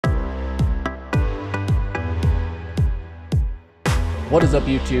What is up,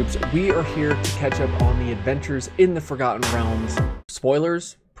 YouTubes? We are here to catch up on the adventures in the Forgotten Realms.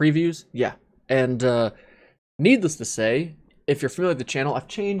 Spoilers, previews, yeah. And needless to say, if you're familiar with the channel, I've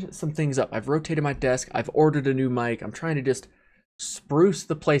changed some things up. I've rotated my desk, I've ordered a new mic, I'm trying to just spruce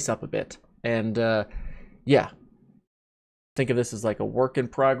the place up a bit. And yeah, think of this as like a work in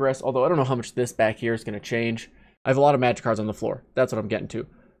progress, although I don't know how much this back here is going to change. I have a lot of magic cards on the floor. That's what I'm getting to.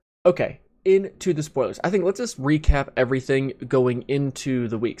 Okay, into the spoilers. I think let's just recap everything going into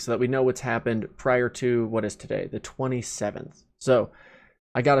the week so that we know what's happened prior to, what is today, the 27th. So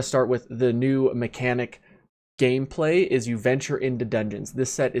I got to start with the new mechanic. Gameplay is you venture into dungeons.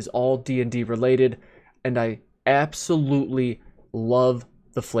 This set is all D&D related, and I absolutely love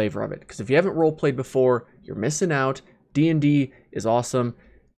the flavor of it. Because if you haven't roleplayed before, you're missing out. D&D is awesome.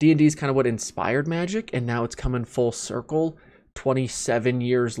 D&D is kind of what inspired Magic, and now it's coming full circle 27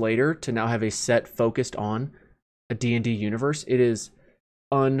 years later to now have a set focused on a D&D universe. It is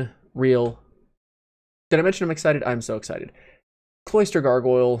unreal. Did I mention I'm excited? I'm so excited. Cloister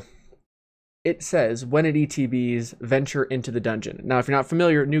Gargoyle, it says when it ETBs, venture into the dungeon. Now, if you're not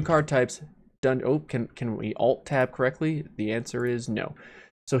familiar, new card types, can we alt tab correctly? The answer is no.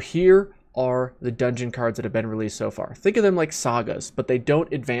 So here are the dungeon cards that have been released so far. Think of them like sagas, but they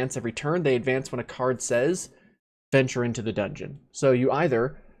don't advance every turn. They advance when a card says venture into the dungeon. So you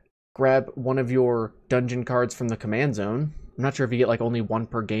either grab one of your dungeon cards from the command zone. I'm not sure if you get like only one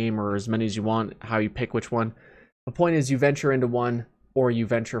per game or as many as you want, how you pick which one. The point is you venture into one or you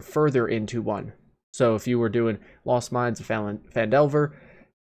venture further into one. So if you were doing Lost Mines of Phandelver,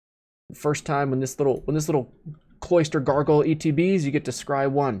 first time when this little Cloister Gargoyle ETBs, you get to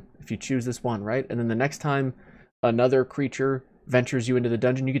scry one if you choose this one, right? And then the next time another creature ventures you into the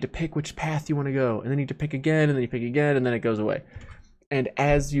dungeon, you get to pick which path you want to go, and then you get to pick again, and then you pick again, and then it goes away. And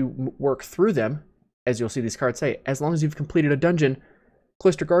as you work through them, as you'll see these cards say, as long as you've completed a dungeon,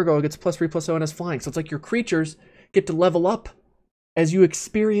 Cloister Gargoyle gets +3/+0 and has flying. So it's like your creatures get to level up as you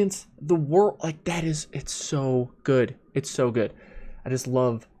experience the world. Like that is, it's so good. It's so good. I just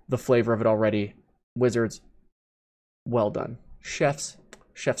love the flavor of it already. Wizards, well done. Chef's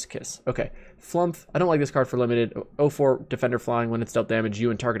kiss. Okay, Flumph. I don't like this card for limited. 0/4 Defender flying. When it's dealt damage, you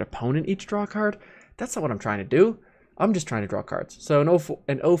and target opponent each draw a card. That's not what I'm trying to do. I'm just trying to draw cards. So an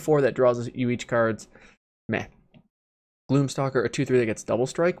 0/4 that draws you each cards. Meh. Gloomstalker, a 2/3 that gets double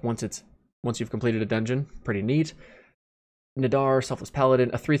strike once you've completed a dungeon. Pretty neat. Nadar, Selfless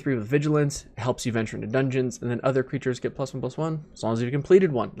Paladin, a 3/3 with vigilance, helps you venture into dungeons, and then other creatures get +1/+1 as long as you've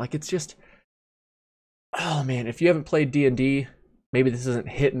completed one. Like it's just, oh man, if you haven't played D&D, maybe this isn't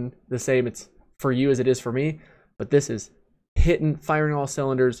hitting the same it's for you as it is for me, but this is hitting, firing all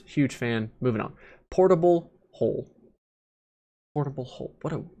cylinders. Huge fan. Moving on. Portable Hole. Portable Hole. I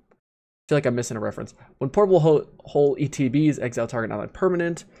feel like I'm missing a reference. When Portable Hole ETBs, exile target non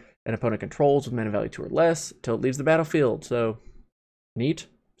permanent an opponent controls with mana value 2 or less till it leaves the battlefield. So neat.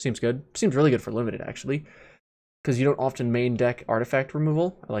 Seems good. Seems really good for limited actually, because you don't often main deck artifact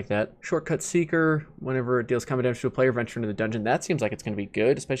removal. I like that. Shortcut Seeker, whenever it deals combat damage to a player, venture into the dungeon. That seems like it's going to be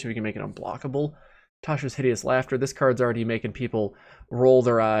good, especially if you can make it unblockable. Tasha's Hideous Laughter. This card's already making people roll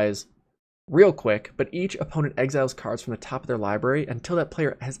their eyes real quick, but each opponent exiles cards from the top of their library until that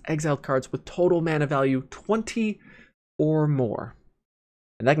player has exiled cards with total mana value 20 or more.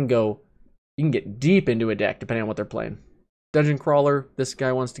 And that can go, you can get deep into a deck depending on what they're playing. Dungeon Crawler, this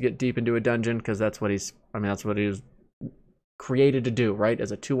guy wants to get deep into a dungeon because that's what that's what he was created to do, right?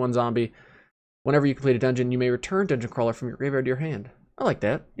 As a 2/1 zombie. Whenever you complete a dungeon, you may return Dungeon Crawler from your graveyard to your hand. I like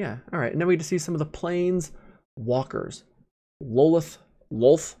that. Yeah, all right. And then we get to see some of the Plains Walkers. Lolth,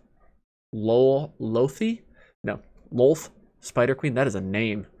 Spider Queen. That is a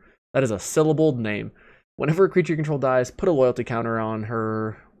name. That is a syllabled name. Whenever a creature you control dies, put a loyalty counter on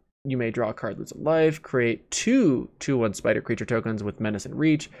her. You may draw a card, lose a life, create 2 2/1 spider creature tokens with menace and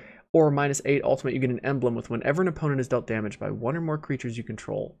reach, or -8 ultimate, you get an emblem with whenever an opponent is dealt damage by one or more creatures you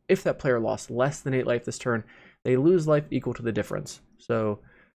control. If that player lost less than 8 life this turn, they lose life equal to the difference. So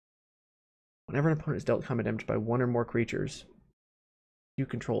whenever an opponent is dealt combat damage by one or more creatures you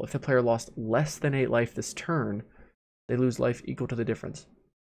control, if the player lost less than 8 life this turn, they lose life equal to the difference.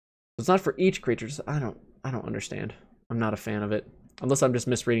 So it's not for each creature. So I don't understand. I'm not a fan of it. Unless I'm just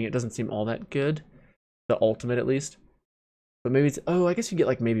misreading it. It doesn't seem all that good. The ultimate, at least. But maybe it's... Oh, I guess you get,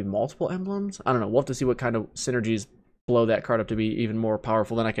 like, maybe multiple emblems? I don't know. We'll have to see what kind of synergies blow that card up to be even more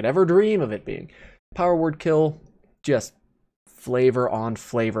powerful than I could ever dream of it being. Power Word Kill. Just flavor on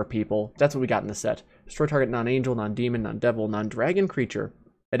flavor, people. That's what we got in the set. Destroy target non-angel, non-demon, non-devil, non-dragon creature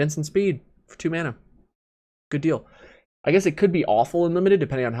at instant speed for 2 mana. Good deal. I guess it could be awful in limited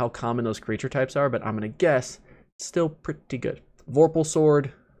depending on how common those creature types are, but I'm going to guess still pretty good. Vorpal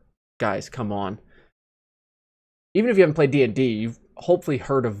Sword, guys, come on. Even if you haven't played D&D, you've hopefully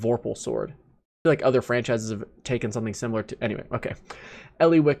heard of Vorpal Sword. I feel like other franchises have taken something similar to... Anyway, okay.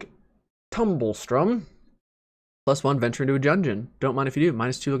 Eliwick Tumblestrum. +1, venture into a dungeon. Don't mind if you do.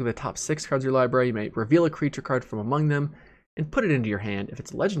 -2, look at the top 6 cards of your library. You may reveal a creature card from among them and put it into your hand. If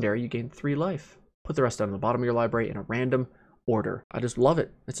it's legendary, you gain 3 life. Put the rest down the bottom of your library in a random order. I just love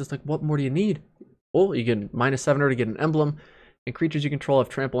it. It's just like, what more do you need? Well, you get -7 to get an emblem. And creatures you control have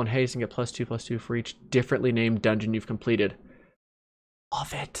trample and haste and get +2/+2 for each differently named dungeon you've completed.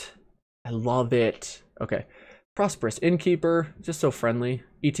 Love it. I love it. Okay. Prosperous Innkeeper, just so friendly.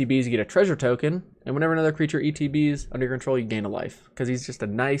 ETBs, you get a treasure token, and whenever another creature ETBs under your control, you gain a life. Because he's just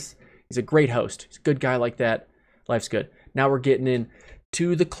he's a great host. He's a good guy like that. Life's good. Now we're getting in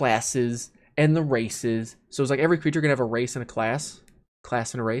to the classes and the races. So it's like every creature can have a race and a class.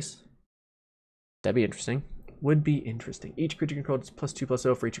 Class and a race. That'd be interesting. Would be interesting. Each creature controlled is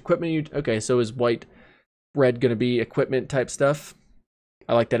 +2/+0 for each equipment you... Okay, so is white, red going to be equipment type stuff?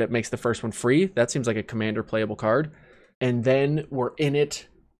 I like that it makes the first one free. That seems like a commander playable card. And then we're in it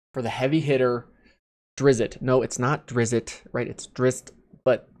for the heavy hitter, Drizzt. No, it's not Drizzt, right? It's Drizzt,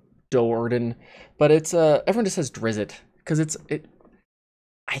 but Dordan. But it's everyone just says Drizzt because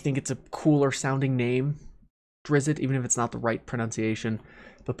I think it's a cooler sounding name, Drizzt, even if it's not the right pronunciation.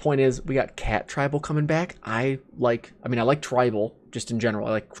 The point is, we got Cat Tribal coming back. I like Tribal just in general.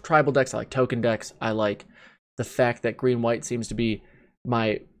 I like Tribal decks. I like token decks. I like the fact that green-white seems to be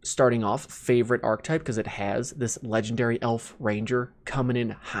my starting off favorite archetype because it has this legendary elf ranger coming in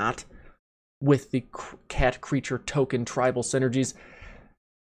hot with the cat creature token tribal synergies.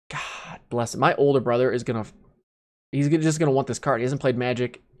 God bless him. My older brother is he's just gonna want this card. He hasn't played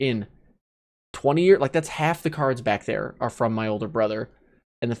Magic in 20 years. Like, that's half the cards back there are from my older brother.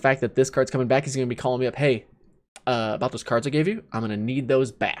 And the fact that this card's coming back, he's going to be calling me up, hey, about those cards I gave you, I'm going to need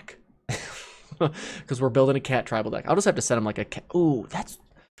those back. Because we're building a cat tribal deck. I'll just have to set him like a cat. Ooh, that's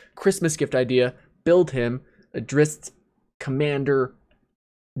Christmas gift idea. Build him a Drizzt commander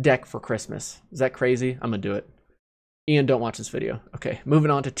deck for Christmas. Is that crazy? I'm going to do it. Ian, don't watch this video. Okay,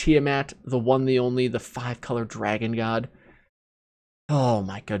 moving on to Tiamat, the one, the only, the 5-color dragon god. Oh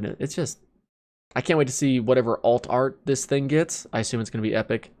my goodness. It's just... I can't wait to see whatever alt art this thing gets. I assume it's going to be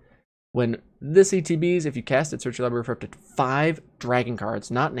epic. When this ETBs, if you cast it, search your library for up to 5 dragon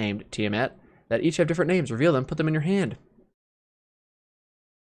cards, not named Tiamat, that each have different names. Reveal them, put them in your hand.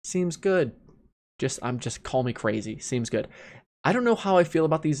 Seems good. Just call me crazy. Seems good. I don't know how I feel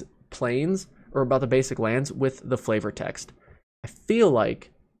about these planes or about the basic lands with the flavor text. I feel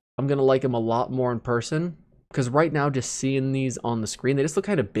like I'm going to like them a lot more in person because right now just seeing these on the screen, they just look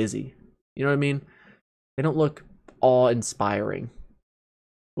kind of busy. You know what I mean? They don't look awe-inspiring.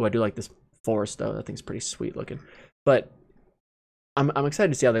 Oh, I do like this forest, though. That thing's pretty sweet looking. But I'm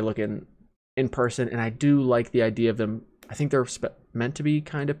excited to see how they look in person, and I do like the idea of them. I think they're meant to be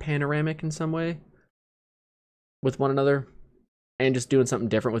kind of panoramic in some way with one another, and just doing something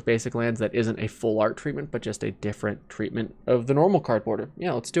different with basic lands that isn't a full art treatment, but just a different treatment of the normal card border.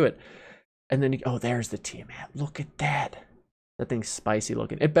 Yeah, let's do it. And then, oh, there's the Tiamat. Look at that. That thing's spicy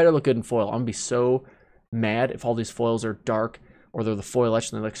looking. It better look good in foil. I'm gonna be so mad if all these foils are dark or they're the foil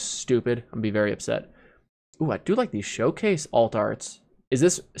etched and they look stupid. I'm gonna be very upset. Ooh, I do like these showcase alt arts. Is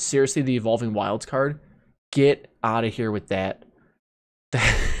this seriously the Evolving Wilds card? Get out of here with that.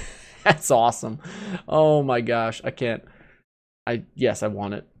 That's awesome. Oh my gosh, I can't. Yes, I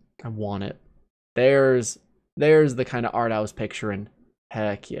want it. I want it. There's the kind of art I was picturing.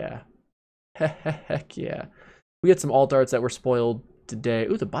 Heck yeah. Heck yeah. We had some alt arts that were spoiled today.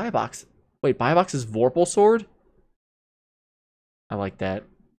 Ooh, the buy box. Wait, buy box is Vorpal Sword? I like that.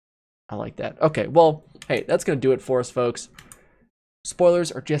 I like that. Okay, well, hey, that's going to do it for us, folks.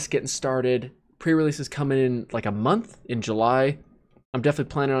 Spoilers are just getting started. Pre-release is coming in like a month in July. I'm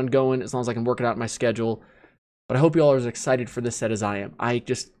definitely planning on going as long as I can work it out in my schedule. But I hope you all are as excited for this set as I am. I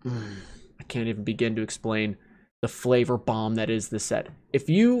can't even begin to explain the flavor bomb that is this set. If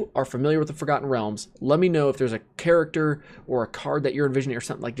you are familiar with the Forgotten Realms, let me know if there's a character or a card that you're envisioning or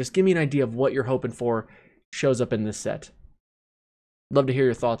something. Like, just give me an idea of what you're hoping for shows up in this set. Love to hear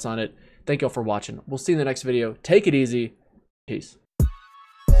your thoughts on it. Thank you all for watching. We'll see you in the next video. Take it easy. Peace.